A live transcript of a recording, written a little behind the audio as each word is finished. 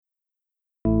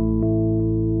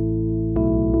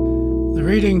The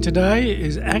reading today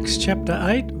is Acts chapter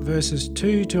 8, verses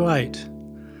 2 to 8.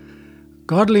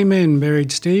 Godly men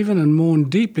buried Stephen and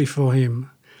mourned deeply for him,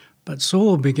 but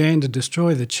Saul began to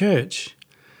destroy the church.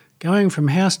 Going from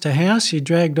house to house, he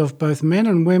dragged off both men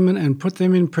and women and put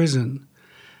them in prison.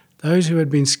 Those who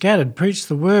had been scattered preached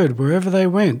the word wherever they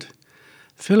went.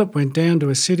 Philip went down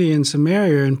to a city in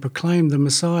Samaria and proclaimed the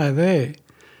Messiah there.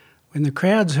 When the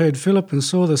crowds heard Philip and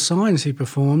saw the signs he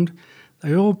performed,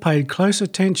 they all paid close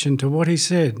attention to what he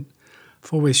said.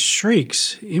 For with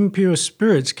shrieks, impure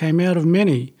spirits came out of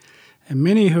many, and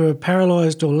many who were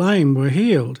paralysed or lame were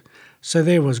healed. So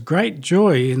there was great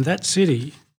joy in that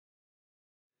city.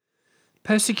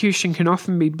 Persecution can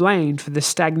often be blamed for the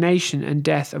stagnation and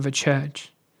death of a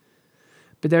church.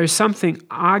 But there is something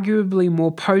arguably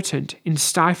more potent in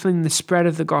stifling the spread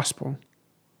of the gospel.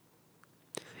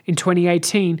 In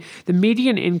 2018, the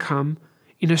median income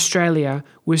in Australia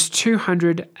was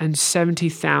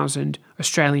 270,000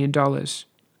 Australian dollars.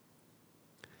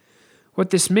 What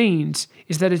this means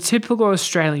is that a typical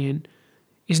Australian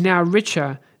is now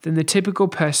richer than the typical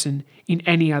person in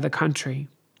any other country.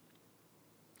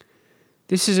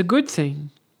 This is a good thing.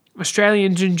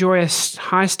 Australians enjoy a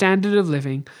high standard of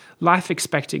living, life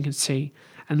expectancy,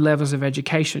 and levels of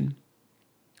education.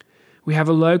 We have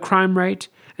a low crime rate,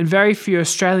 and very few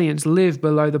Australians live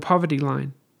below the poverty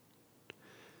line.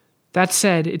 That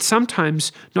said, it's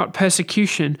sometimes not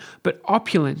persecution, but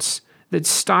opulence that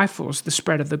stifles the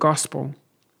spread of the gospel.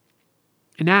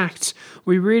 In Acts,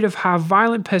 we read of how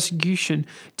violent persecution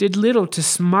did little to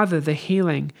smother the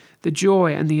healing, the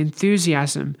joy, and the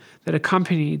enthusiasm that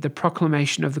accompanied the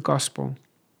proclamation of the gospel.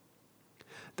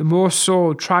 The more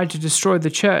Saul tried to destroy the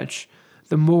church,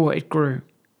 the more it grew.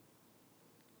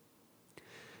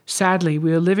 Sadly,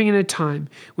 we are living in a time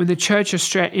when the church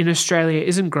in Australia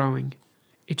isn't growing,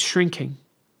 it's shrinking.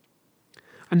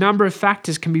 A number of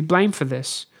factors can be blamed for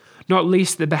this, not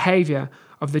least the behaviour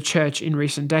of the church in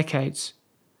recent decades.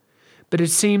 But it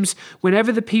seems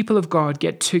whenever the people of God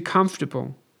get too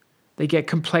comfortable, they get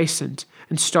complacent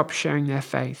and stop sharing their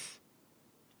faith.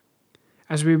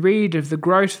 As we read of the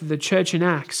growth of the church in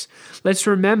Acts, let's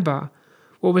remember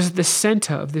what was at the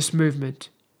centre of this movement.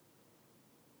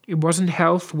 It wasn't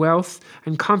health, wealth,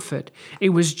 and comfort. It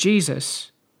was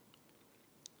Jesus.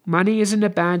 Money isn't a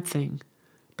bad thing,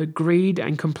 but greed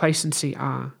and complacency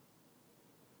are.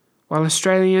 While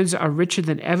Australians are richer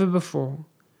than ever before,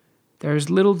 there is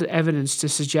little evidence to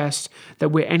suggest that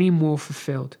we're any more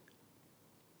fulfilled.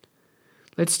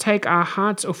 Let's take our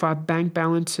hearts off our bank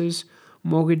balances,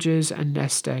 mortgages, and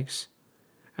nest eggs,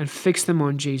 and fix them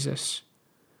on Jesus,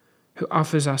 who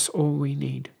offers us all we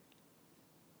need.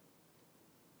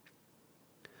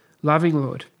 Loving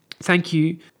Lord, thank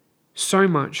you so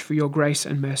much for your grace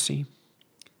and mercy.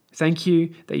 Thank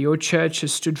you that your church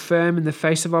has stood firm in the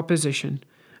face of opposition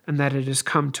and that it has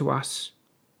come to us.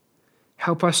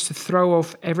 Help us to throw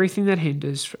off everything that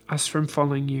hinders us from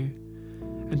following you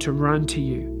and to run to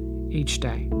you each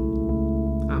day.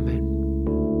 Amen.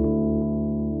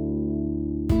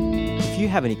 If you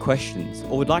have any questions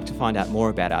or would like to find out more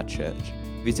about our church,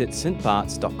 visit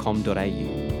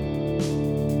stbarts.com.au.